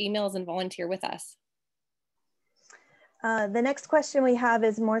our emails and volunteer with us. The next question we have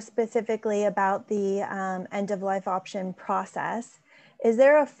is more specifically about the end-of-life option process. Is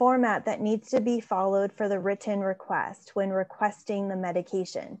there a format that needs to be followed for the written request when requesting the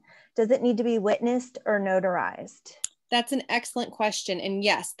medication? Does it need to be witnessed or notarized? That's an excellent question. And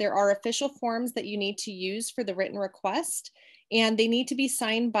yes, there are official forms that you need to use for the written request, and they need to be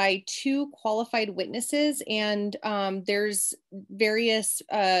signed by 2 qualified witnesses. And there's various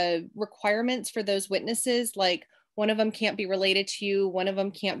requirements for those witnesses, like one of them can't be related to you, one of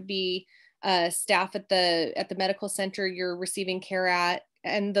them can't be staff at the medical center you're receiving care at.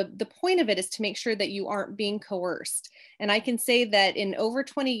 And the point of it is to make sure that you aren't being coerced. And I can say that in over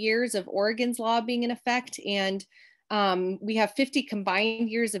 20 years of Oregon's law being in effect, and we have 50 combined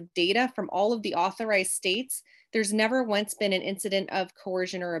years of data from all of the authorized states, there's never once been an incident of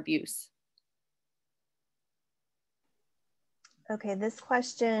coercion or abuse. Okay, this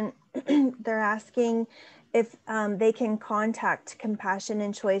question, they're asking if they can contact Compassion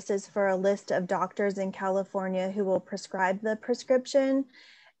and Choices for a list of doctors in California who will prescribe the prescription.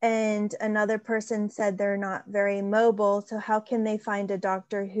 And another person said they're not very mobile, so how can they find a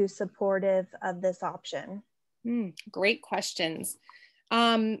doctor who's supportive of this option? Great questions.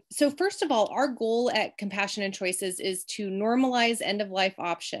 So first of all, our goal at Compassion and Choices is to normalize end-of-life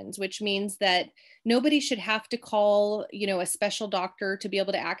options, which means that nobody should have to call, a special doctor to be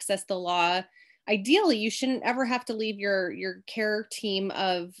able to access the law. Ideally, you shouldn't ever have to leave your care team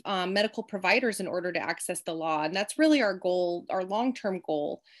of medical providers in order to access the law. And that's really our goal, our long-term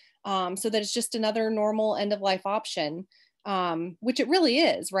goal, so that it's just another normal end-of-life option, which it really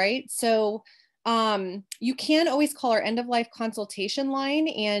is, right? So you can always call our end-of-life consultation line,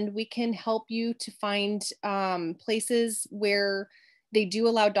 and we can help you to find places where they do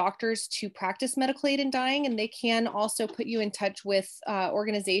allow doctors to practice medical aid in dying, and they can also put you in touch with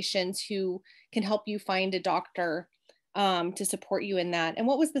organizations who can help you find a doctor to support you in that. And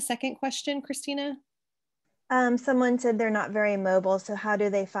what was the second question, Christina? Someone said they're not very mobile, so how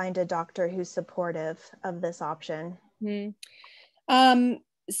do they find a doctor who's supportive of this option?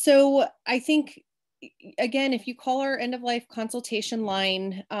 So I think, again, if you call our end-of-life consultation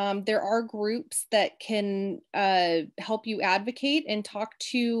line, there are groups that can help you advocate and talk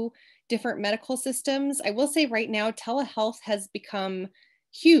to different medical systems. I will say right now, telehealth has become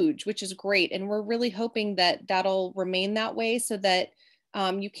huge, which is great. And we're really hoping that that'll remain that way so that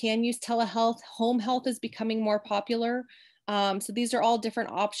you can use telehealth. Home health is becoming more popular. So these are all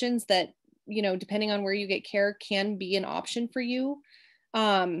different options that, depending on where you get care, can be an option for you.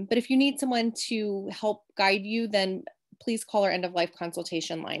 But if you need someone to help guide you, then please call our end-of-life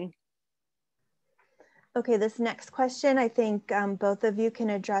consultation line. Okay, this next question, I think both of you can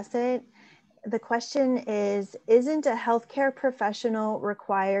address it. The question is, isn't a healthcare professional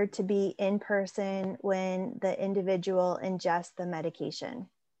required to be in person when the individual ingests the medication?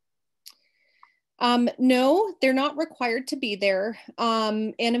 No, they're not required to be there.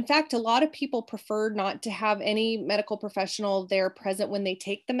 And in fact, a lot of people prefer not to have any medical professional there present when they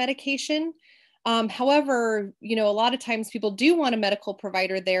take the medication. However, a lot of times people do want a medical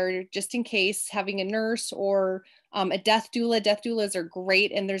provider there just in case, having a nurse or a death doula. Death doulas are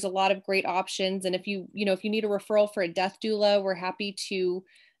great, and there's a lot of great options. And if you need a referral for a death doula, we're happy to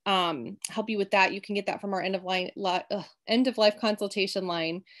help you with that. You can get that from our end-of-life consultation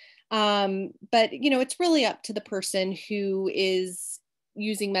line. But it's really up to the person who is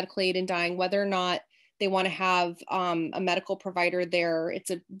using medical aid in dying, whether or not they want to have a medical provider there. It's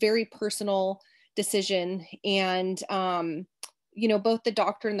a very personal decision. And, both the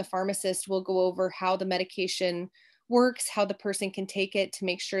doctor and the pharmacist will go over how the medication works, how the person can take it to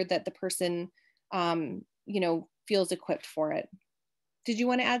make sure that the person, feels equipped for it. Did you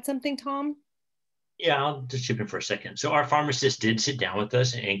want to add something, Tom? Yeah, I'll just chip in for a second. So our pharmacist did sit down with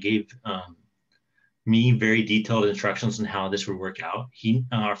us and gave me very detailed instructions on how this would work out.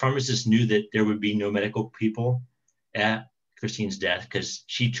 Our pharmacist knew that there would be no medical people at Christine's death because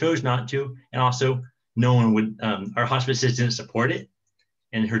she chose not to, and also no one would. Our hospices didn't support it,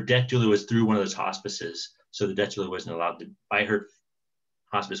 and her death doula was through one of those hospices, so the death doula wasn't allowed to. By her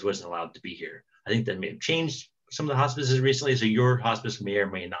hospice, wasn't allowed to be here. I think that may have changed some of the hospices recently, so your hospice may or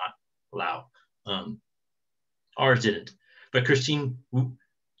may not allow. Ours didn't. But Christine,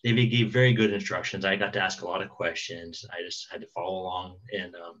 they gave very good instructions. I got to ask a lot of questions. I just had to follow along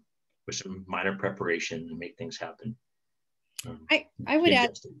and with some minor preparation and make things happen. I would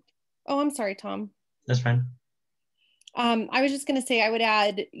add, oh, I'm sorry, Tom. That's fine. I was just going to say, I would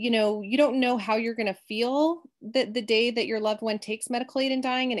add, you don't know how you're going to feel the day that your loved one takes medical aid in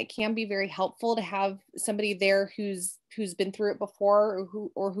dying, and it can be very helpful to have somebody there who's been through it before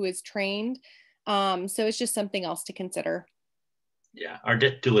or who is trained. So it's just something else to consider. Yeah, our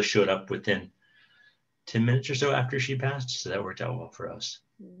death doula showed up within 10 minutes or so after she passed, so that worked out well for us.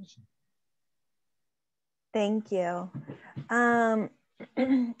 Thank you.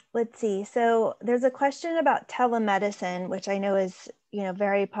 Let's see. So there's a question about telemedicine, which I know is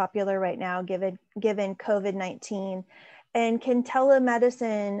very popular right now, given COVID-19. And can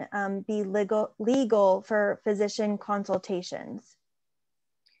telemedicine be legal for physician consultations?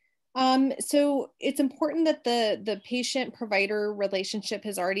 So it's important that the patient-provider relationship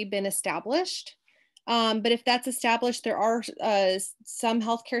has already been established. But if that's established, there are some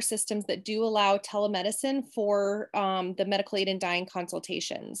healthcare systems that do allow telemedicine for the medical aid in dying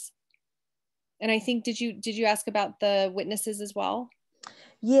consultations. And I think, did you ask about the witnesses as well?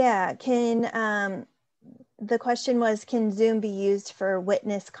 Yeah, the question was, can Zoom be used for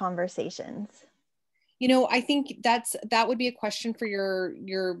witness conversations? I think that would be a question for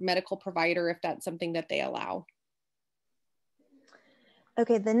your medical provider if that's something that they allow.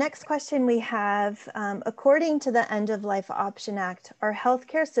 Okay, the next question we have, according to the End of Life Option Act, are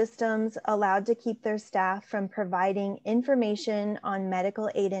healthcare systems allowed to keep their staff from providing information on medical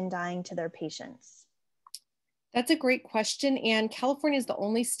aid in dying to their patients? That's a great question. And California is the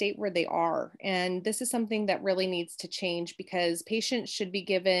only state where they are. And this is something that really needs to change, because patients should be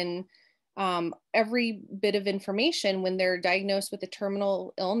given every bit of information when they're diagnosed with a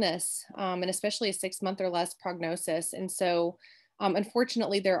terminal illness, and especially a 6-month or less prognosis. And so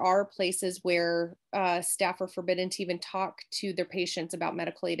unfortunately, there are places where staff are forbidden to even talk to their patients about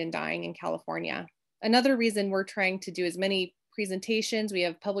medical aid in dying in California. Another reason we're trying to do as many presentations, we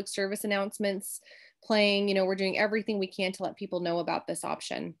have public service announcements playing, we're doing everything we can to let people know about this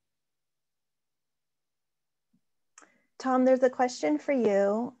option. Tom, there's a question for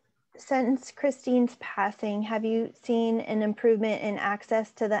you. Since Christine's passing, have you seen an improvement in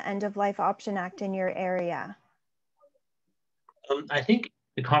access to the End of Life Option Act in your area? I think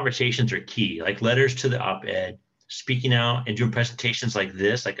the conversations are key, like letters to the op-ed, speaking out and doing presentations like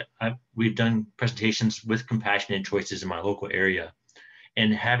this. We've done presentations with Compassion and Choices in my local area,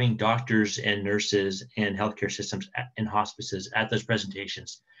 and having doctors and nurses and healthcare systems and hospices at those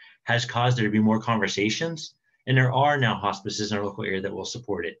presentations has caused there to be more conversations. And there are now hospices in our local area that will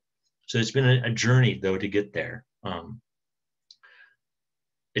support it. So it's been a journey, though, to get there.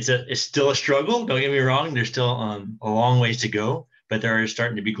 It's still a struggle. Don't get me wrong. There's still a long ways to go, but there are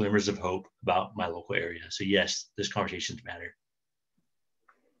starting to be glimmers of hope about my local area. So yes, those conversations matter.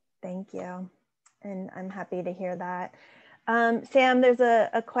 Thank you. And I'm happy to hear that. Sam, there's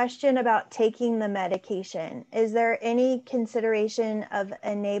a question about taking the medication. Is there any consideration of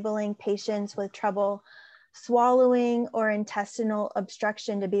enabling patients with trouble swallowing or intestinal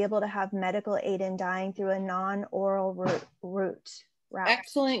obstruction to be able to have medical aid in dying through a non-oral route?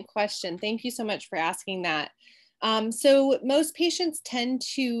 Excellent question. Thank you so much for asking that. So most patients tend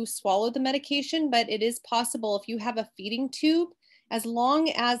to swallow the medication, but it is possible if you have a feeding tube, as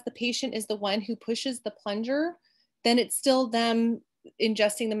long as the patient is the one who pushes the plunger, then it's still them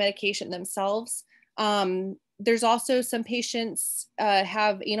ingesting the medication themselves. There's also some patients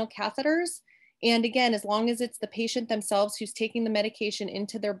have anal catheters. And again, as long as it's the patient themselves who's taking the medication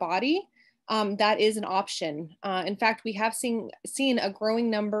into their body, that is an option. In fact, we have seen a growing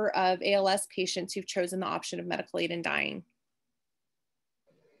number of ALS patients who've chosen the option of medical aid in dying.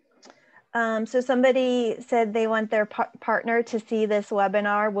 So somebody said they want their partner to see this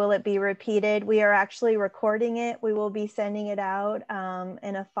webinar. Will it be repeated? We are actually recording it. We will be sending it out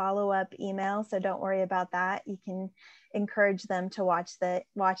in a follow-up email, so don't worry about that. You can encourage them to watch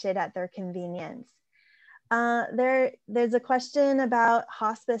it at their convenience. There's a question about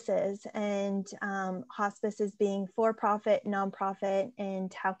hospices and hospices being for-profit, nonprofit,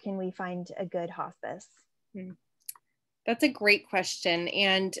 and how can we find a good hospice? That's a great question.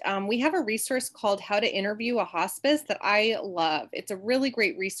 And we have a resource called How to Interview a Hospice that I love. It's a really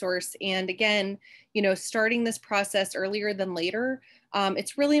great resource. And again, starting this process earlier than later,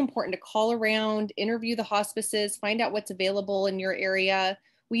 it's really important to call around, interview the hospices, find out what's available in your area.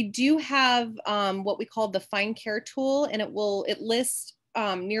 We do have what we call the Find Care tool, and it lists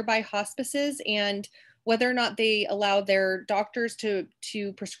nearby hospices. And whether or not they allow their doctors to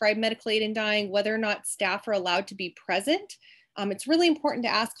prescribe medical aid in dying, whether or not staff are allowed to be present. It's really important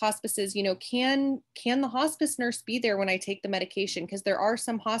to ask hospices, you know, can the hospice nurse be there when I take the medication? Because there are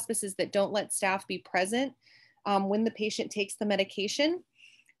some hospices that don't let staff be present when the patient takes the medication.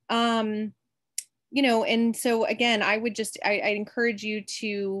 You know, and so again, I encourage you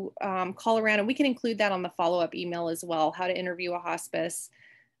to call around, and we can include that on the follow-up email as well, how to interview a hospice.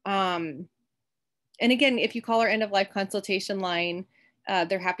 And again, if you call our end of life consultation line,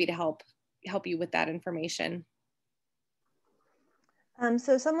 they're happy to help you with that information.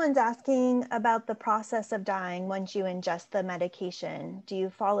 So someone's asking about the process of dying once you ingest the medication. Do you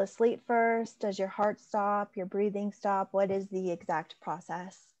fall asleep first? Does your heart stop? Your breathing stop? What is the exact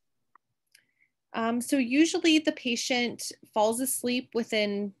process? So usually the patient falls asleep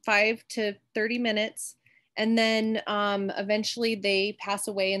within 5 to 30 minutes, and then eventually they pass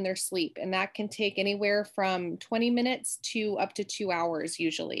away in their sleep. And that can take anywhere from 20 minutes to up to 2 hours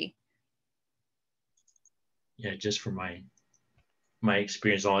usually. Yeah, just from my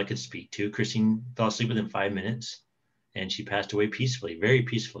experience, all I could speak to, Christine fell asleep within 5 minutes, and she passed away peacefully, very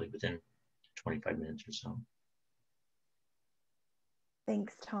peacefully, within 25 minutes or so.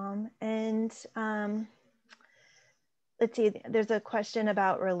 Thanks, Tom. And let's see, there's a question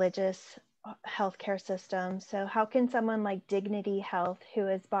about religious healthcare systems. So how can someone like Dignity Health, who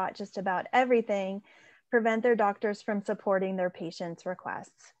has bought just about everything, prevent their doctors from supporting their patients'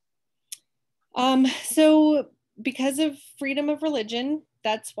 requests? So because of freedom of religion,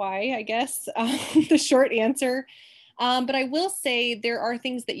 that's why, I guess, the short answer. But I will say there are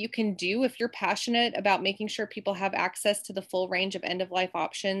things that you can do if you're passionate about making sure people have access to the full range of end-of-life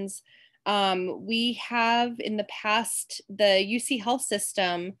options. We have in the past, the UC Health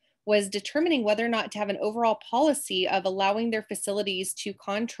System was determining whether or not to have an overall policy of allowing their facilities to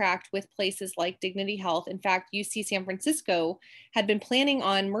contract with places like Dignity Health. In fact, UC San Francisco had been planning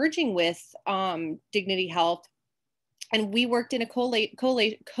on merging with Dignity Health, and we worked in a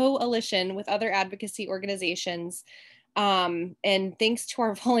coalition with other advocacy organizations. And thanks to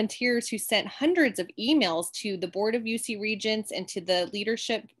our volunteers who sent hundreds of emails to the board of UC Regents and to the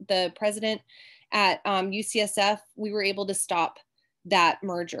leadership, the president at UCSF, we were able to stop that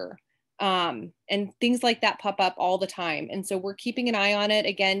merger. And things like that pop up all the time. And so we're keeping an eye on it.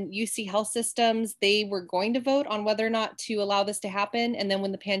 Again, UC Health Systems, they were going to vote on whether or not to allow this to happen. And then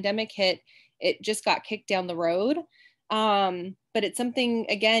when the pandemic hit, it just got kicked down the road. But it's something,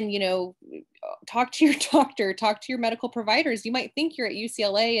 again, you know, talk to your doctor, talk to your medical providers. You might think you're at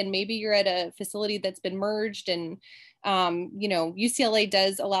UCLA and maybe you're at a facility that's been merged. And, you know, UCLA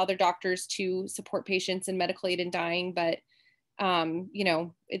does allow their doctors to support patients in medical aid in dying, but you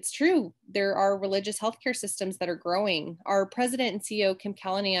know, it's true. There are religious healthcare systems that are growing. Our president and CEO, Kim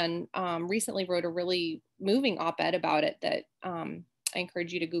Callanan, recently wrote a really moving op-ed about it that I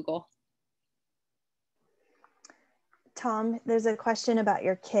encourage you to Google. Tom, there's a question about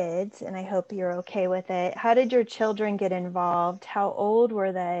your kids, and I hope you're okay with it. How did your children get involved? How old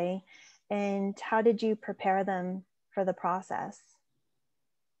were they? And how did you prepare them for the process?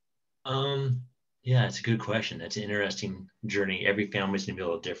 Yeah, it's a good question. That's an interesting journey. Every family's gonna be a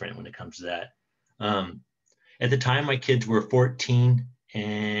little different when it comes to that. At the time, my kids were 14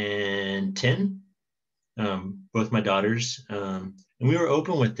 and 10, both my daughters. And we were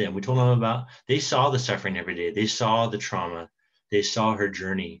open with them. We told them about, they saw the suffering every day. They saw the trauma. They saw her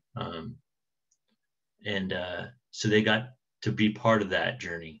journey. So they got to be part of that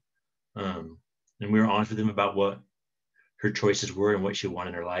journey. And we were honest with them about what her choices were and what she wanted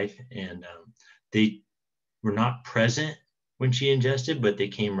in her life. And they were not present when she ingested, but they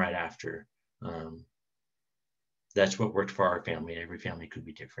came right after. That's what worked for our family. Every family could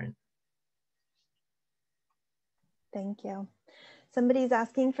be different. Thank you. Somebody's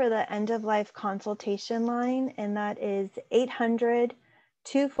asking for the end of life consultation line, and that is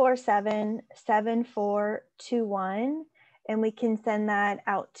 800-247-7421. And we can send that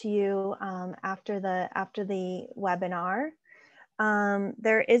out to you after the webinar.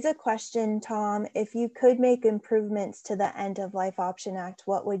 There is a question, Tom, if you could make improvements to the End of Life Option Act,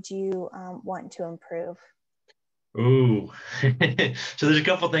 what would you want to improve? Ooh, so there's a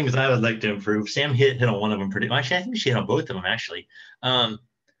couple things I would like to improve. Sam hit on one of them pretty much. Actually, I think she hit on both of them actually. So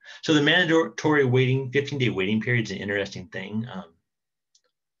the mandatory 15-day waiting period is an interesting thing.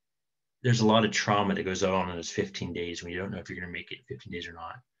 There's a lot of trauma that goes on in those 15 days when you don't know if you're going to make it 15 days or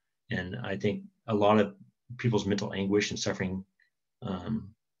not. And I think a lot of people's mental anguish and suffering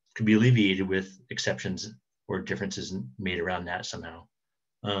could be alleviated with exceptions or differences made around that somehow.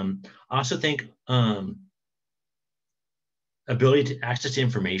 I also think a ability to access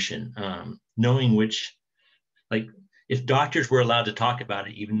information, knowing which, like if doctors were allowed to talk about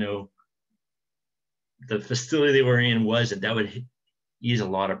it, even though the facility they were in wasn't, that would ease a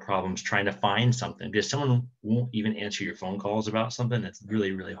lot of problems trying to find something, because someone won't even answer your phone calls about something that's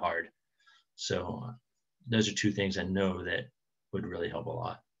really, really hard. So those are two things I know that would really help a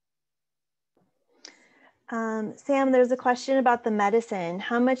lot. Sam, there's a question about the medicine.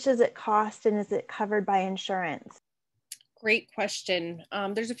 How much does it cost, and is it covered by insurance? Great question.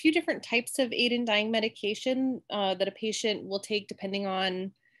 There's a few different types of aid in dying medication that a patient will take depending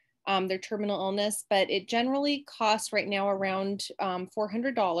on their terminal illness, but it generally costs right now around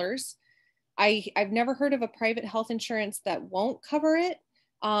 $400. I've never heard of a private health insurance that won't cover it,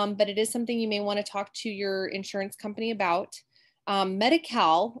 but it is something you may want to talk to your insurance company about.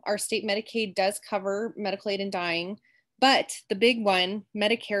 Medi-Cal, our state Medicaid, does cover medical aid in dying, but the big one,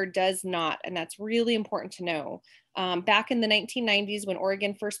 Medicare, does not, and that's really important to know. Back in the 1990s, when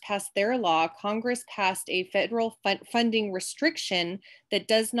Oregon first passed their law, Congress passed a federal funding restriction that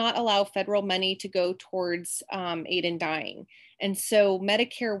does not allow federal money to go towards aid in dying. And so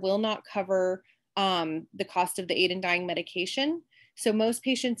Medicare will not cover the cost of the aid in dying medication. So most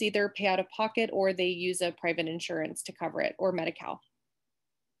patients either pay out of pocket or they use a private insurance to cover it, or Medi-Cal.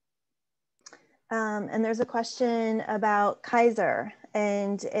 And there's a question about Kaiser,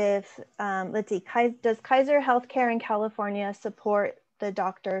 and if, let's see, does Kaiser Healthcare in California support the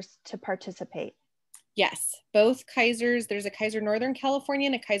doctors to participate? Yes, both Kaisers. There's a Kaiser Northern California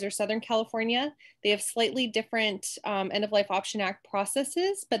and a Kaiser Southern California. They have slightly different End-of-Life Option Act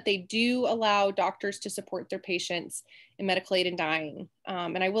processes, but they do allow doctors to support their patients in medical aid in dying.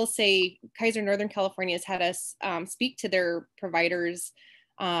 And I will say Kaiser Northern California has had us speak to their providers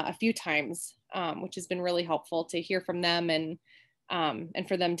a few times, which has been really helpful to hear from them and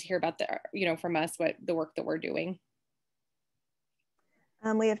for them to hear about from us, what the work that we're doing.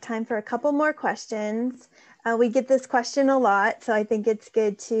 We have time for a couple more questions. We get this question a lot, so I think it's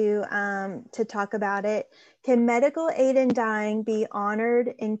good to talk about it. Can medical aid in dying be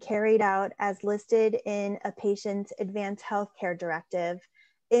honored and carried out as listed in a patient's advanced healthcare directive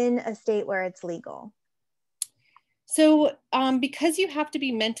in a state where it's legal? So because you have to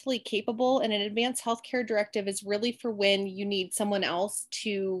be mentally capable, and an advanced healthcare directive is really for when you need someone else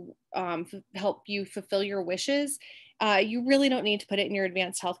to help you fulfill your wishes, you really don't need to put it in your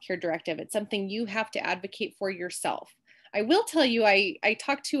advanced healthcare directive. It's something you have to advocate for yourself. I will tell you, I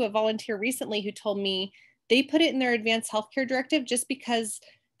talked to a volunteer recently who told me they put it in their advanced healthcare directive just because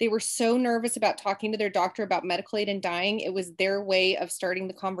they were so nervous about talking to their doctor about medical aid in dying. It was their way of starting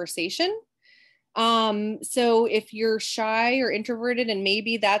the conversation. So if you're shy or introverted, and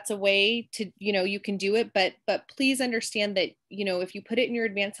maybe that's a way to, you can do it, but please understand that, if you put it in your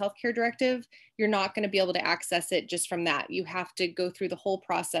advanced healthcare directive, you're not going to be able to access it just from that. You have to go through the whole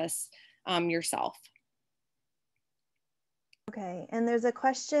process yourself. Okay, and there's a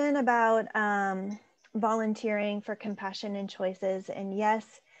question about volunteering for Compassion and Choices. And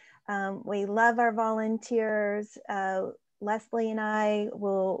yes, we love our volunteers. Leslie and I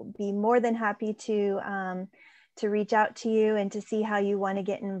will be more than happy to reach out to you and to see how you want to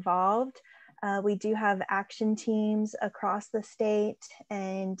get involved. We do have action teams across the state,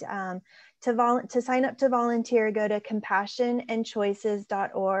 and to sign up to volunteer, go to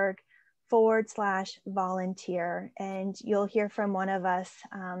compassionandchoices.org/volunteer, and you'll hear from one of us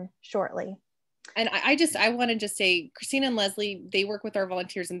shortly. And I want to just say, Christine and Leslie, they work with our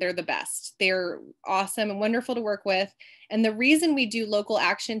volunteers and they're the best. They're awesome and wonderful to work with. And the reason we do local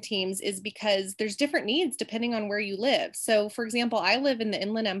action teams is because there's different needs depending on where you live. So for example, I live in the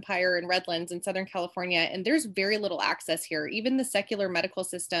Inland Empire in Redlands in Southern California, and there's very little access here. Even the secular medical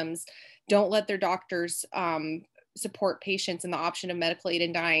systems don't let their doctors support patients in the option of medical aid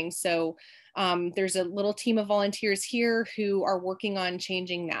in dying. So there's a little team of volunteers here who are working on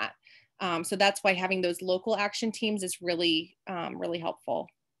changing that. So that's why having those local action teams is really, really helpful.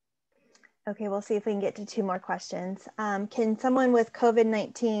 Okay, we'll see if we can get to two more questions. Can someone with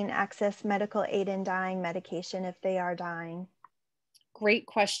COVID-19 access medical aid in dying medication if they are dying? Great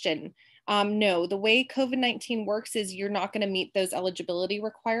question. No, the way COVID-19 works is you're not going to meet those eligibility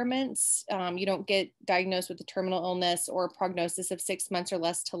requirements. You don't get diagnosed with a terminal illness or a prognosis of 6 months or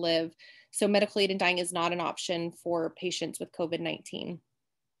less to live. So medical aid in dying is not an option for patients with COVID-19.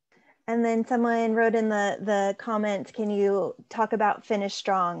 And then someone wrote in the comments, can you talk about Finish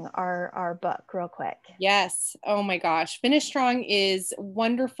Strong, our book, real quick? Yes. Oh my gosh. Finish Strong is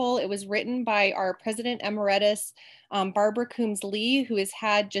wonderful. It was written by our president emeritus, Barbara Coombs Lee, who has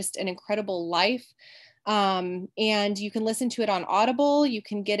had just an incredible life. And you can listen to it on Audible. You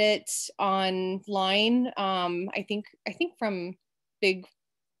can get it online. I think from big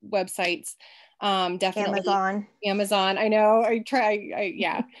websites. Definitely Amazon. I know.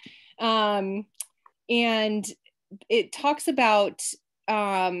 Yeah. And it talks about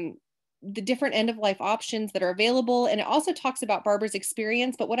the different end of life options that are available. And it also talks about Barbara's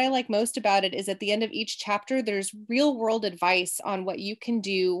experience. But what I like most about it is at the end of each chapter, there's real world advice on what you can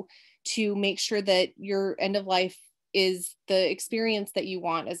do to make sure that your end of life is the experience that you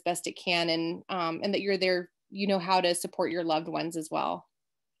want as best it can. And that you're there, you know how to support your loved ones as well.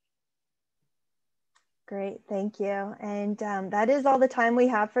 Great, thank you. And that is all the time we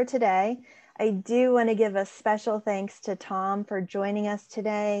have for today. I do want to give a special thanks to Tom for joining us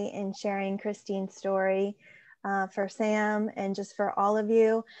today and sharing Christine's story, for Sam, and just for all of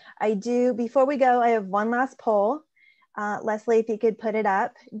you. Before we go, I have one last poll. Leslie, if you could put it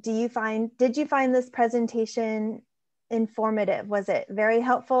up. Did you find this presentation informative? Was it very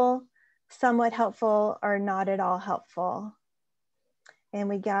helpful, somewhat helpful, or not at all helpful? And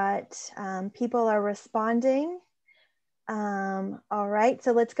we got, people are responding. All right,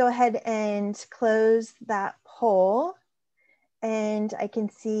 so let's go ahead and close that poll. And I can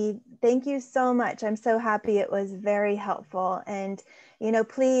see, thank you so much. I'm so happy, it was very helpful. And, you know,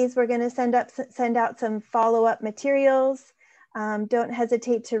 please, we're gonna send out some follow-up materials. Don't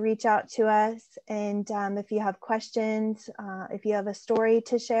hesitate to reach out to us. And if you have questions, if you have a story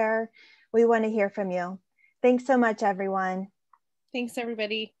to share, we wanna hear from you. Thanks so much, everyone. Thanks,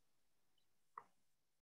 everybody.